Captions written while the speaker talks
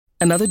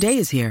Another day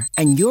is here,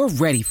 and you're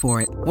ready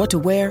for it. What to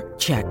wear?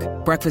 Check.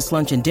 Breakfast,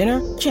 lunch, and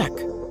dinner? Check.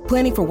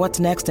 Planning for what's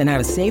next and how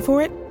to save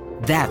for it?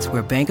 That's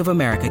where Bank of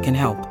America can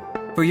help.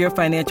 For your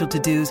financial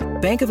to-dos,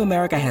 Bank of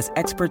America has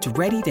experts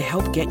ready to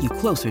help get you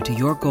closer to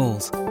your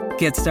goals.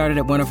 Get started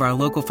at one of our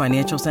local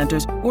financial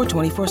centers or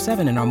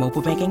 24/7 in our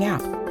mobile banking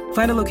app.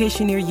 Find a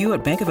location near you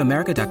at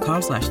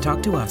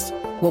bankofamerica.com/talktous.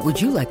 What would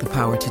you like the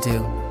power to do?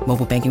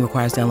 Mobile banking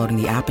requires downloading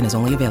the app and is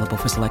only available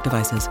for select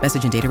devices.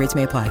 Message and data rates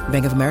may apply.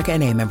 Bank of America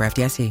N.A., member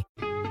FDIC.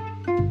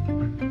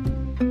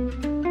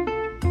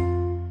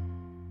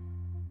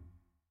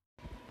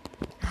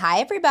 Hi,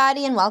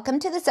 everybody, and welcome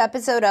to this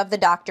episode of the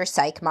Dr.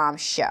 Psych Mom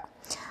Show.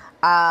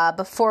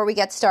 Before we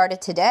get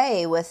started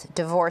today with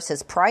Divorce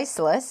is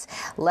Priceless,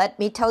 let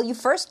me tell you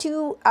first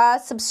to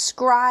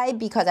subscribe,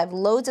 because I have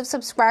loads of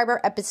subscriber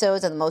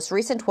episodes, and the most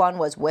recent one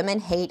was Women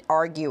Hate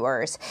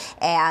Arguers,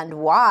 and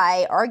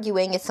why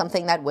arguing is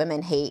something that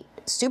women hate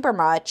super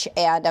much,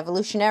 and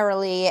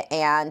evolutionarily,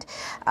 and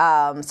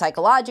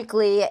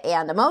psychologically,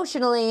 and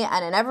emotionally,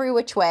 and in every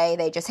which way.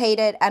 They just hate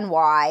it, and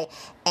why,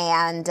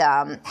 and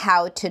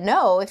how to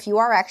know if you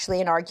are actually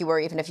an arguer,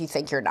 even if you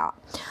think you're not.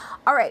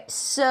 All right,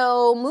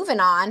 so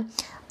moving on.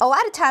 A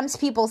lot of times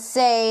people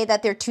say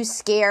that they're too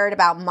scared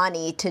about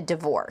money to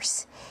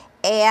divorce.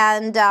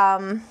 And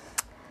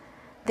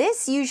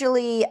this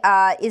usually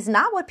is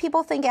not what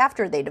people think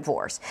after they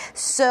divorce.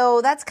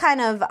 So that's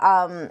kind of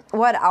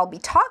what I'll be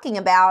talking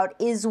about,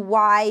 is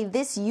why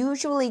this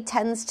usually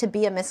tends to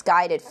be a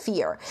misguided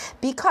fear.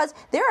 Because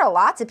there are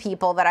lots of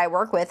people that I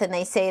work with, and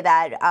they say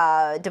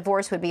that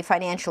divorce would be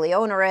financially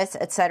onerous,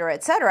 et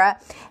cetera,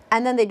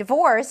 and then they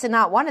divorce, and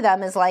not one of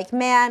them is like,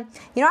 man,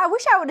 I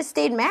wish I would have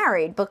stayed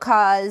married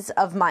because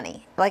of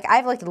money. Like,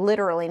 I've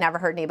literally never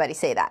heard anybody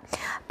say that.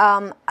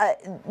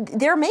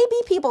 There may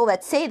be people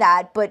that say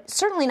that, but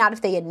certainly not if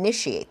they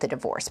initiate the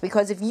divorce.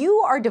 Because if you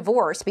are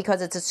divorced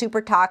because it's a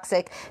super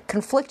toxic,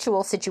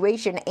 conflictual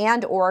situation,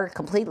 and or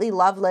completely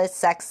loveless,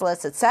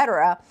 sexless,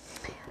 etc.,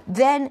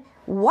 then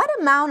what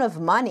amount of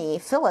money,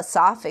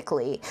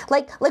 philosophically,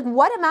 like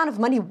what amount of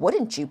money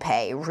wouldn't you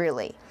pay,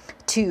 really,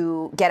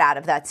 to get out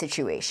of that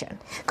situation?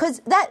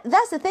 Because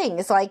that's the thing.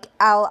 It's like,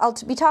 I'll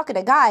be talking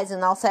to guys,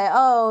 and they'll say,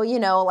 oh,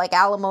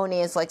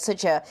 alimony is like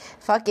such a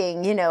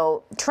fucking,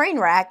 train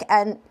wreck.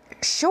 And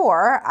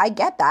sure, I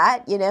get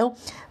that,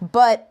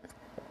 but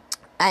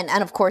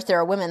And of course, there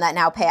are women that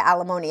now pay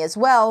alimony as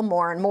well,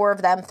 more and more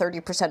of them.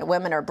 30% of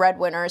women are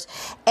breadwinners,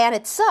 and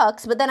it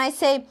sucks. But then I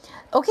say,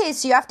 okay,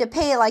 so you have to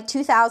pay like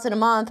 $2,000 a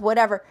month,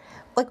 whatever.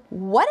 Like,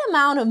 what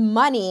amount of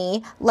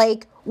money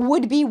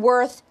would be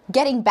worth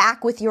getting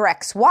back with your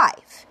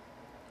ex-wife?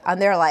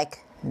 And they're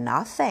like,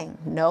 nothing,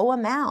 no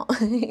amount,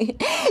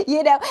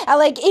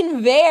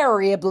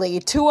 invariably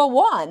to a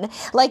one.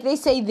 Like, they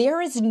say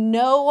there is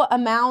no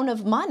amount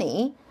of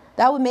money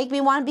that would make me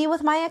want to be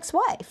with my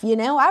ex-wife.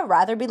 I'd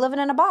rather be living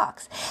in a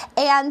box.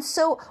 And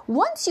so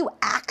once you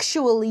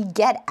actually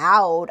get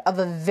out of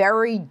a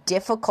very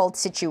difficult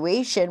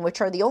situation, which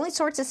are the only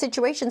sorts of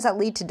situations that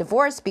lead to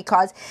divorce,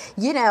 because,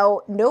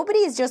 nobody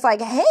is just like,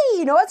 hey,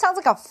 it sounds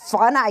like a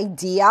fun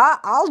idea.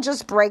 I'll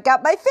just break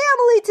up my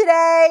family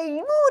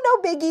today. Ooh, no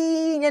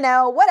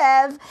biggie,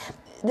 whatever.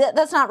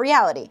 That's not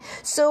reality.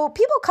 So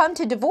people come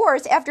to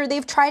divorce after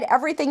they've tried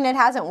everything that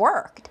hasn't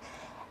worked.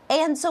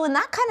 And so in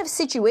that kind of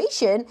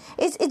situation,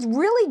 it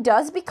really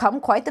does become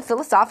quite the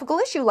philosophical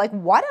issue. Like,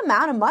 what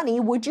amount of money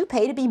would you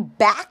pay to be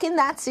back in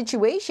that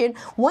situation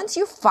once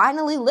you're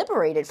finally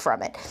liberated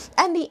from it?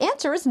 And the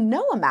answer is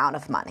no amount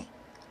of money.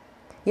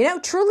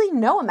 Truly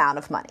no amount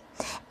of money.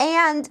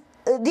 And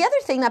the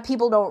other thing that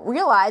people don't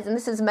realize, and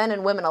this is men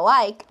and women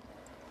alike,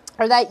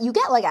 or that you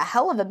get like a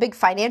hell of a big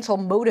financial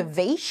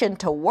motivation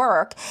to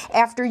work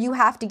after you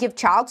have to give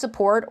child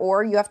support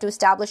or you have to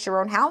establish your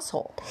own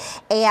household.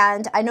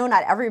 And I know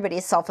not everybody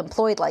is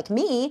self-employed like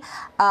me,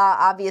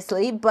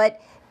 obviously, but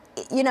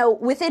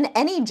within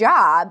any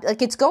job,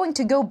 it's going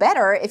to go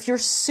better if you're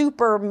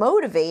super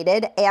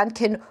motivated and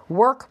can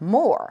work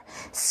more.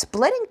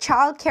 Splitting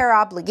childcare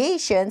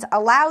obligations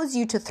allows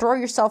you to throw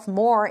yourself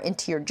more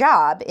into your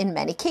job in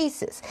many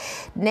cases.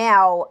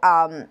 Now,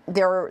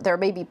 there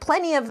may be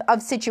plenty of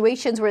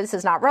situations where this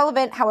is not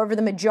relevant. However,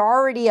 the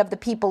majority of the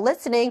people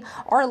listening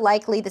are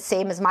likely the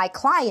same as my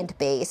client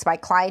base. My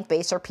client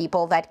base are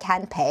people that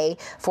can pay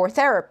for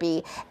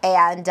therapy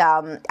and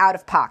out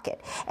of pocket.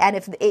 And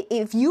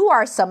if you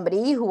are somebody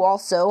who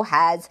also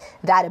has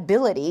that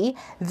ability,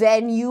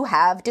 then you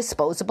have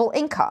disposable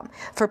income.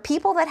 For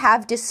people that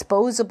have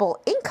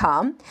disposable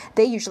income,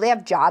 they usually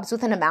have jobs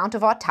with an amount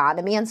of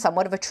autonomy and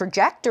somewhat of a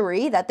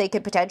trajectory that they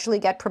could potentially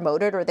get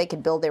promoted, or they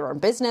could build their own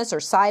business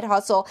or side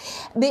hustle.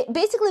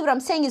 Basically, what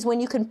I'm saying is,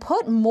 when you can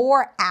put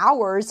more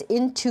hours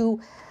into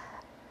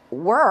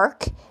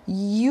work,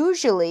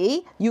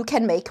 usually you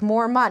can make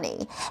more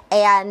money.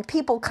 And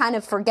people kind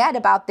of forget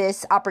about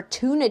this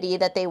opportunity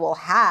that they will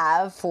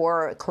have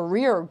for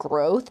career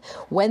growth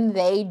when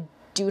they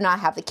do not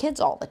have the kids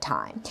all the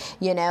time,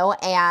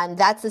 and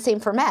that's the same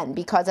for men,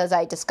 because as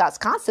I discuss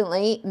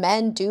constantly,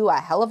 men do a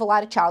hell of a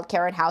lot of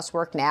childcare and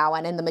housework now,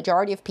 and in the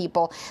majority of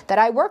people that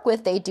I work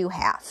with, they do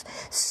half.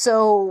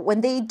 So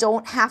when they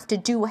don't have to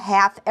do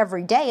half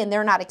every day, and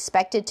they're not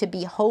expected to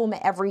be home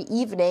every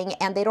evening,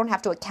 and they don't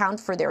have to account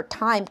for their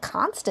time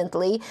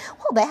constantly,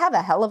 well, they have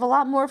a hell of a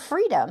lot more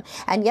freedom.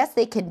 And yes,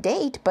 they can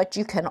date, but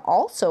you can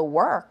also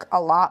work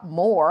a lot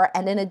more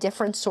and in a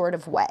different sort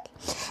of way.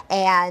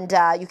 And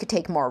you could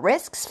take more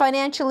risks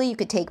financially. You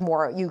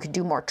could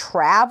do more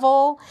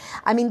travel.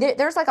 I mean,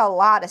 there's like a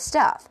lot of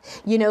stuff,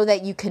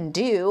 that you can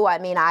do. I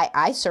mean,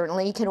 I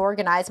certainly can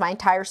organize my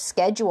entire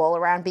schedule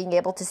around being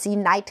able to see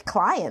night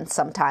clients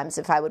sometimes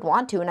if I would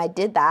want to. And I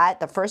did that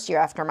the first year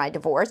after my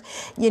divorce,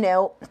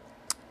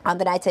 on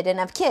the nights I didn't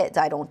have kids.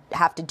 I don't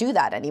have to do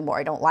that anymore.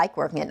 I don't like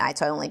working at night,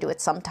 so I only do it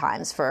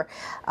sometimes for,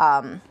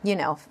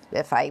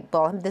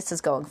 this is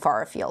going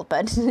far afield,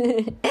 but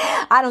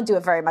I don't do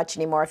it very much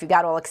anymore. If you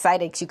got all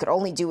excited because you could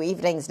only do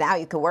evenings now,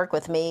 you could work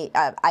with me.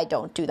 I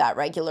don't do that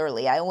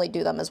regularly. I only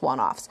do them as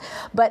one-offs.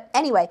 But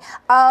anyway,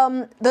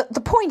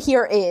 the point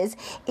here is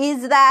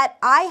that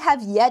I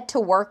have yet to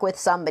work with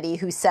somebody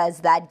who says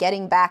that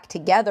getting back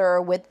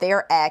together with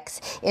their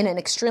ex in an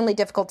extremely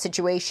difficult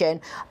situation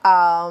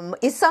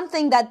is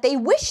something that they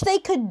wish they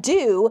could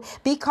do,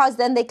 because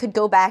then they could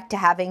go back to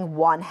having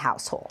one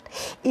household.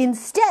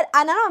 Instead,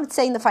 and I'm not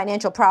saying the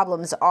financial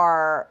problems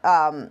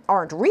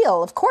aren't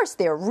real. Of course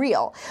they're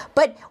real.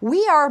 But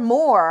we are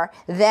more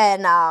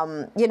than,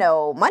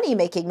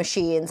 money-making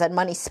machines and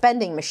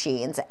money-spending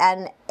machines.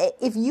 And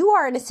if you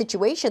are in a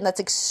situation that's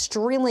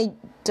extremely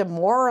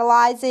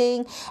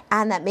demoralizing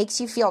and that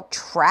makes you feel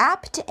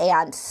trapped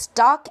and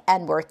stuck,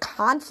 and where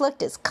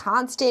conflict is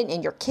constant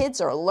and your kids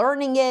are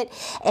learning it,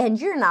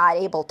 and you're not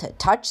able to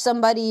touch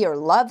somebody or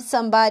love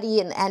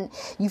somebody, and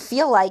you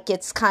feel like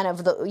it's kind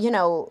of the,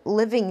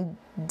 living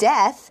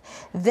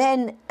death,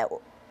 then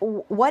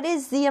what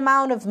is the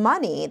amount of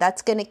money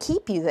that's going to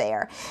keep you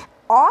there?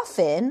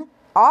 Often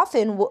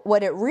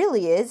what it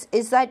really is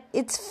that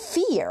it's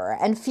fear,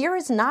 and fear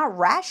is not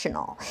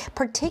rational.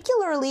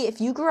 Particularly if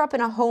you grew up in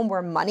a home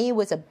where money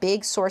was a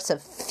big source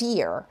of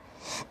fear,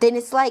 then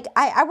it's like,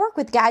 I work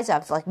with guys who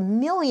have like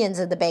millions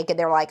in the bank, and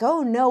they're like,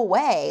 oh, no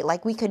way,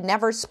 like we could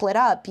never split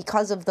up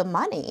because of the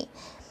money.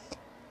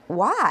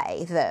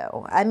 Why,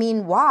 though? I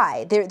mean,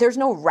 why? There's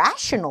no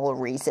rational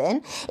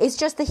reason. It's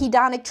just the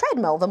hedonic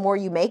treadmill. The more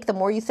you make, the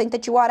more you think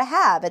that you ought to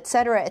have, et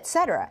cetera, et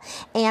cetera.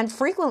 And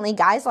frequently,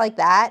 guys like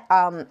that,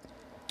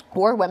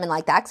 or women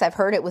like that, because I've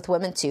heard it with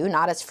women too,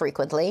 not as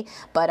frequently,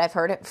 but I've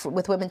heard it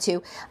with women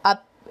too.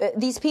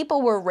 These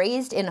people were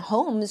raised in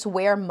homes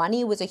where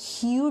money was a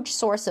huge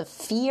source of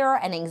fear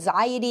and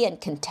anxiety and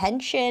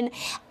contention,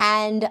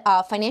 and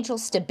financial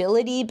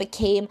stability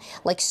became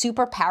like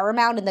super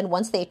paramount. And then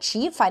once they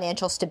achieve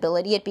financial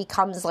stability, it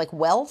becomes like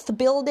wealth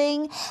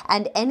building,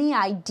 and any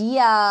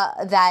idea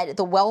that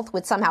the wealth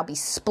would somehow be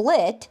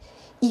split,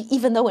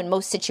 even though in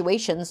most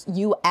situations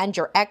you and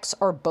your ex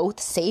are both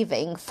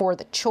saving for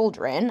the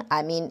children.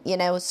 I mean,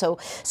 so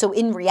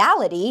in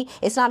reality,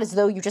 it's not as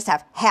though you just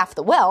have half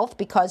the wealth,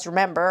 because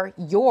remember,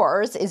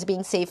 yours is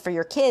being saved for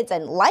your kids,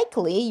 and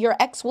likely your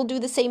ex will do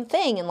the same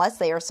thing unless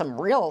they are some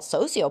real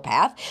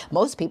sociopath.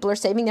 Most people are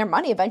saving their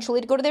money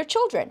eventually to go to their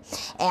children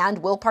and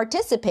will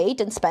participate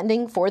in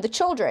spending for the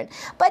children.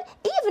 But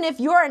even if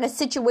you're in a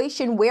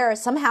situation where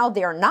somehow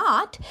they're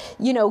not,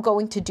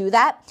 going to do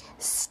that,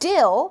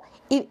 still,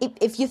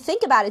 if you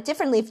think about it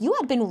differently, if you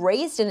had been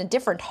raised in a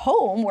different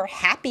home where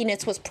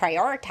happiness was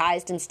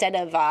prioritized instead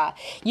of,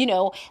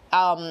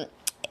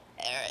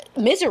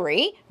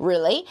 misery,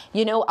 really,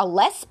 a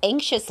less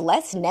anxious,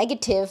 less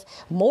negative,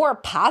 more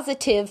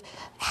positive,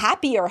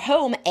 happier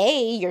home,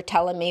 you're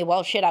telling me,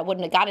 well, shit, I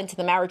wouldn't have got into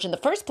the marriage in the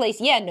first place.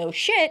 Yeah, no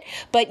shit.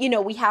 But,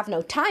 we have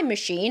no time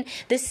machine.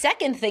 The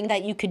second thing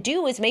that you could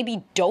do is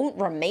maybe don't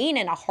remain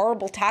in a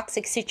horrible,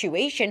 toxic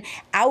situation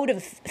out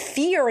of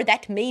fear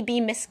that may be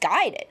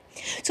misguided.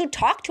 So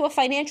talk to a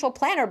financial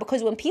planner,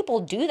 because when people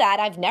do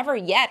that, I've never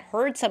yet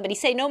heard somebody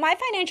say, no, my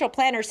financial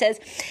planner says,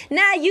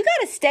 nah, you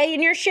got to stay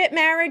in your shit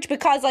marriage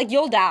because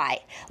you'll die.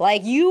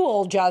 You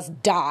will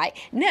just die.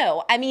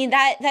 No, I mean,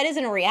 that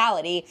isn't a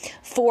reality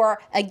for,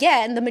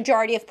 again, the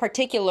majority of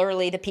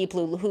particularly the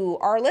people who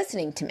are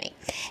listening to me,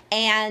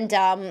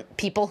 and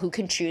people who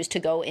can choose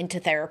to go into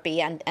therapy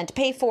and to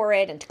pay for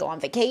it and to go on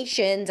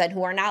vacations, and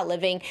who are not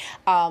living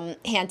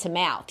hand to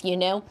mouth,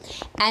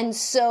 And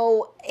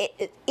so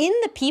in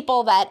the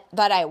people that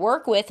I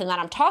work with and that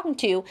I'm talking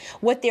to,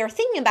 what they're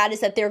thinking about is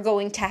that they're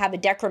going to have a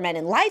decrement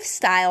in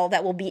lifestyle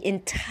that will be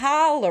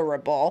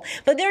intolerable,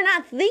 but they're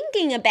not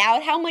thinking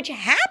about how much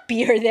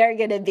happier they're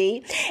going to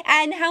be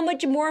and how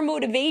much more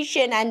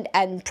motivation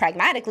and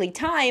pragmatically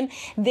time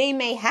they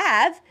may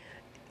have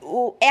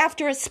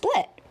after a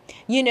split.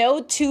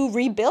 to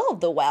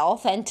rebuild the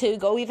wealth and to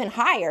go even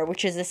higher,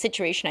 which is a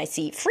situation I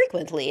see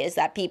frequently, is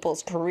that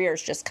people's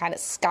careers just kind of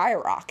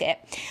skyrocket.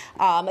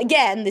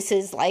 Again, this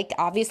is like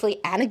obviously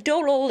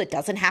anecdotal. It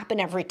doesn't happen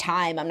every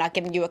time. I'm not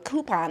giving you a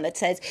coupon that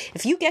says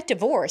if you get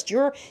divorced,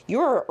 your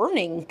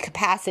earning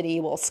capacity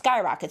will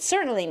skyrocket.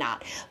 Certainly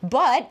not.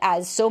 But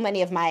as so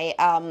many of my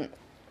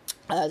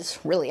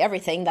really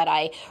everything that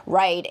I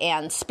write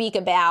and speak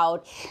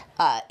about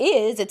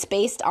it's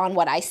based on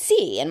what I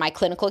see in my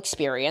clinical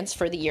experience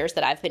for the years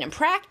that I've been in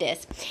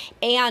practice.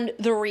 And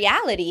the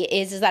reality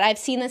is that I've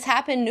seen this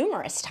happen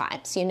numerous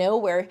times,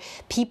 where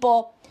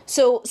people...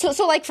 So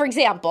like, for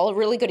example, a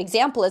really good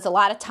example is a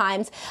lot of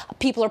times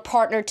people are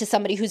partnered to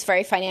somebody who's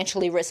very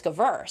financially risk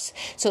averse.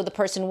 So the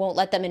person won't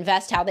let them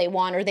invest how they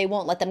want, or they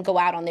won't let them go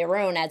out on their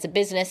own as a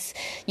business,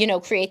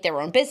 create their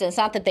own business.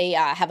 Not that they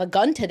have a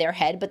gun to their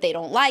head, but they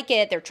don't like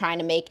it. They're trying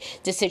to make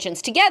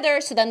decisions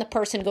together. So then the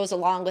person goes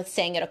along with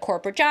staying at a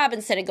corporate job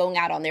instead of going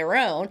out on their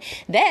own.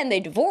 Then they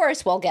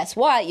divorce. Well, guess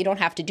what? You don't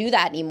have to do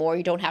that anymore.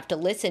 You don't have to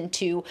listen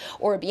to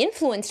or be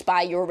influenced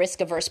by your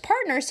risk averse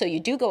partner. So you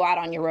do go out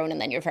on your own,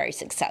 and then you're very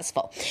successful.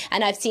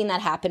 And I've seen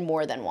that happen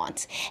more than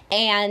once.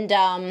 And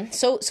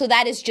so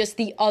that is just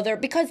the other,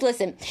 because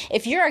listen,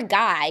 if you're a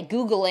guy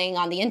Googling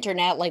on the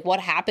internet, like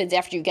what happens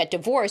after you get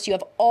divorced, you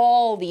have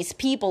all these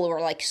people who are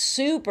like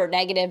super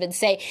negative and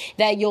say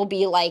that you'll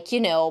be like,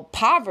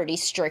 poverty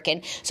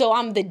stricken. So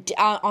on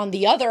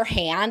the other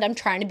hand, I'm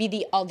trying to be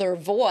the other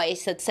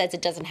voice that says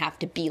it doesn't have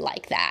to be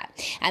like that.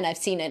 And I've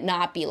seen it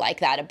not be like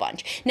that a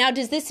bunch. Now,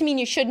 does this mean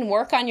you shouldn't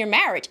work on your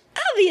marriage?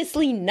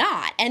 Obviously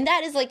not. And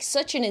that is like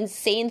such an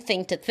insane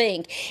thing to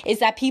think, is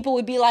that people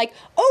would be like,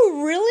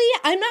 oh,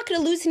 really? I'm not going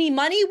to lose any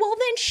money? Well,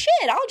 then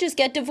shit, I'll just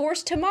get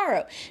divorced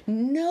tomorrow.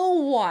 No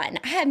one.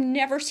 I have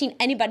never seen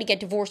anybody get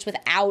divorced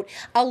without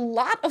a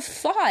lot of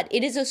thought.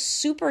 It is a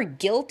super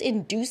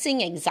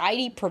guilt-inducing,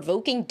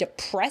 anxiety-provoking,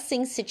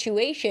 depressing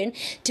situation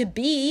to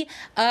be,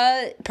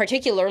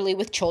 particularly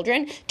with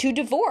children, to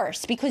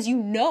divorce, because you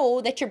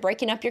know that you're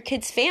breaking up your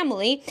kid's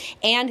family,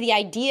 and the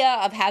idea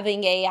of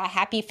having a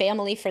happy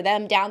family for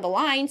them down the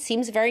line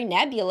seems very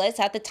nebulous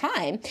at the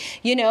time,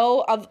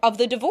 of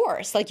the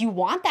divorce. Like, you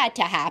want that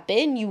to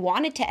happen. You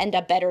want it to end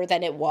up better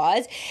than it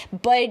was,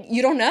 but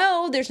you don't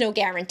know. There's no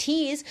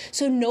guarantees.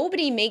 So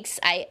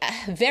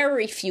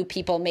very few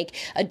people make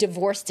a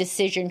divorce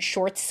decision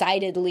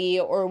short-sightedly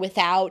or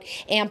without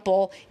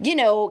ample,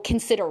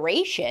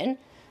 consideration.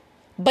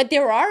 But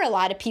there are a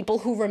lot of people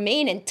who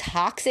remain in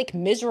toxic,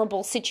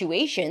 miserable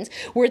situations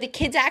where the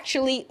kids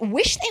actually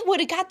wish they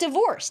would have got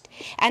divorced.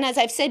 And as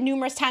I've said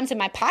numerous times in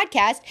my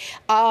podcast,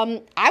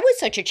 I was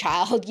such a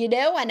child,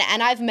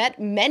 and I've met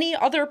many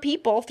other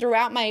people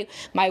throughout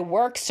my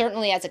work,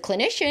 certainly as a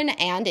clinician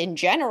and in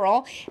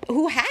general,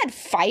 who had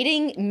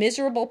fighting,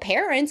 miserable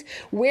parents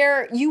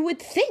where you would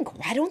think,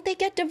 why don't they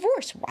get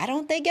divorced? Why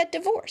don't they get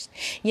divorced?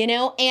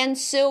 And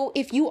so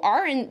if you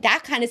are in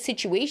that kind of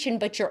situation,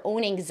 but your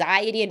own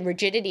anxiety and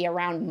rigidity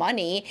around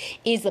money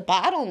is the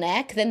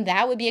bottleneck, then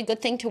that would be a good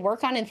thing to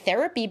work on in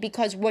therapy,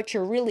 because what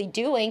you're really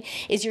doing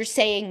is you're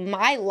saying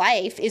my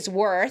life is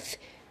worth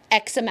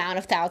X amount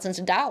of thousands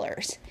of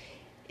dollars.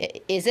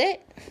 Is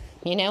it?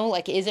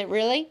 Is it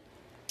really?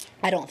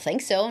 I don't think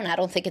so, and I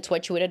don't think it's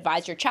what you would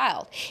advise your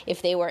child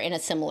if they were in a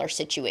similar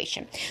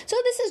situation. So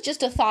this is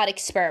just a thought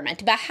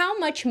experiment about how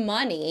much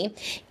money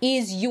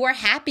is your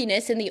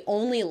happiness in the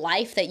only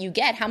life that you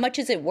get. How much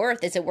is it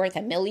worth? Is it worth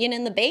 $1 million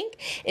in the bank?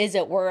 Is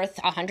it worth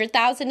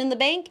 $100,000 in the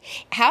bank?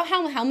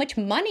 How much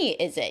money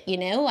is it?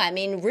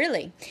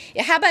 Really.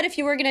 How about if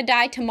you were going to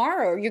die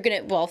tomorrow?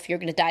 If you're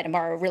going to die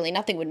tomorrow, really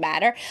nothing would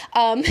matter.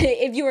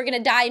 If you were going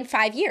to die in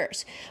 5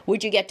 years,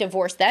 would you get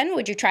divorced then?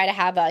 Would you try to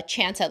have a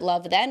chance at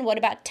love then? What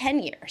about 10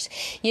 years?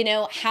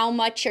 How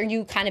much are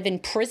you kind of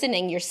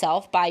imprisoning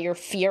yourself by your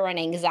fear and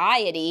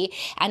anxiety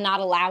and not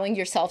allowing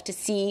yourself to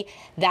see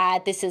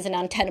that this is an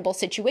untenable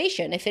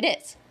situation if it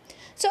is?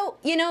 So,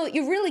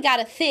 you really got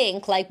to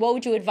think, like, what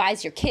would you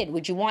advise your kid?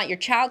 Would you want your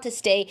child to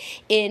stay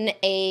in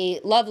a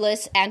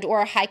loveless and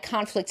or a high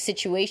conflict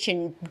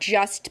situation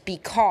just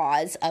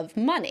because of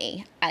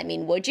money?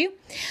 Would you?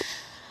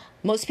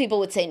 Most people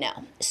would say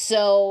no.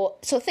 So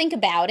think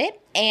about it,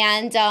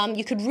 and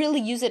you could really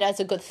use it as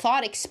a good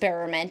thought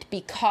experiment,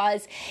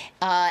 because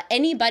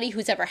anybody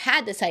who's ever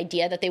had this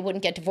idea that they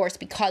wouldn't get divorced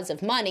because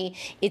of money,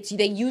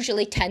 they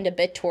usually tend a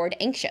bit toward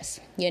anxious,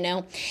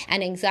 and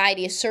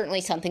anxiety is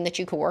certainly something that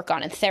you could work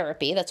on in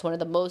therapy. That's one of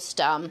the most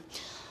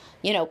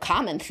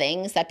common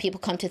things that people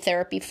come to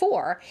therapy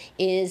for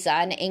is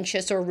an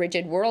anxious or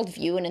rigid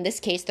worldview. And in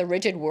this case, the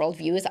rigid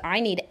worldview is I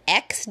need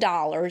X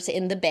dollars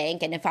in the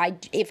bank. And if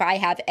I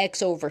have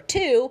X over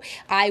 2,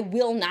 I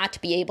will not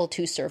be able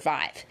to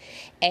survive.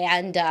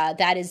 And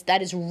that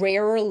is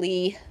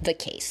rarely the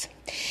case.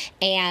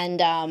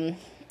 And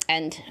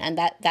And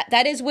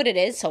that is what it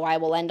is. So I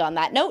will end on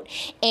that note,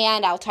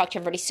 and I'll talk to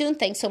everybody soon.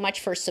 Thanks so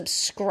much for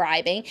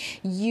subscribing.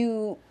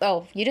 You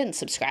didn't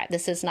subscribe.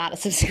 This is not a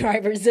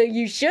subscriber, so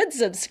you should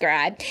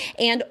subscribe.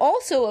 And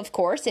also, of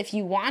course, if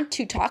you want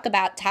to talk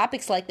about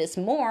topics like this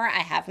more, I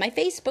have my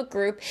Facebook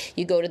group.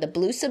 You go to the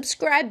blue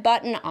subscribe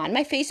button on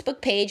my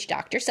Facebook page,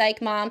 Dr.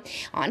 Psych Mom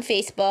on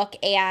Facebook,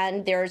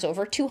 and there's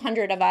over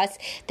 200 of us.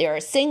 They're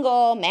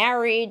single,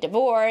 married,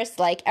 divorced,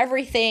 like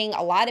everything.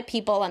 A lot of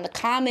people, and the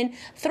common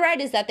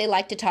thread is that they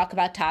like to talk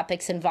about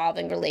topics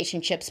involving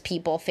relationships,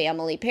 people,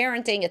 family,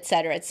 parenting,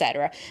 etc.,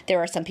 etc. There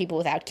are some people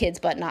without kids,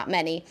 but not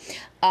many.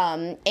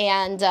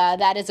 And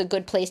that is a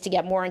good place to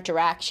get more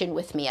interaction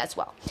with me as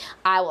well.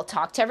 I will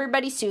talk to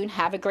everybody soon.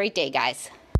 Have a great day, guys.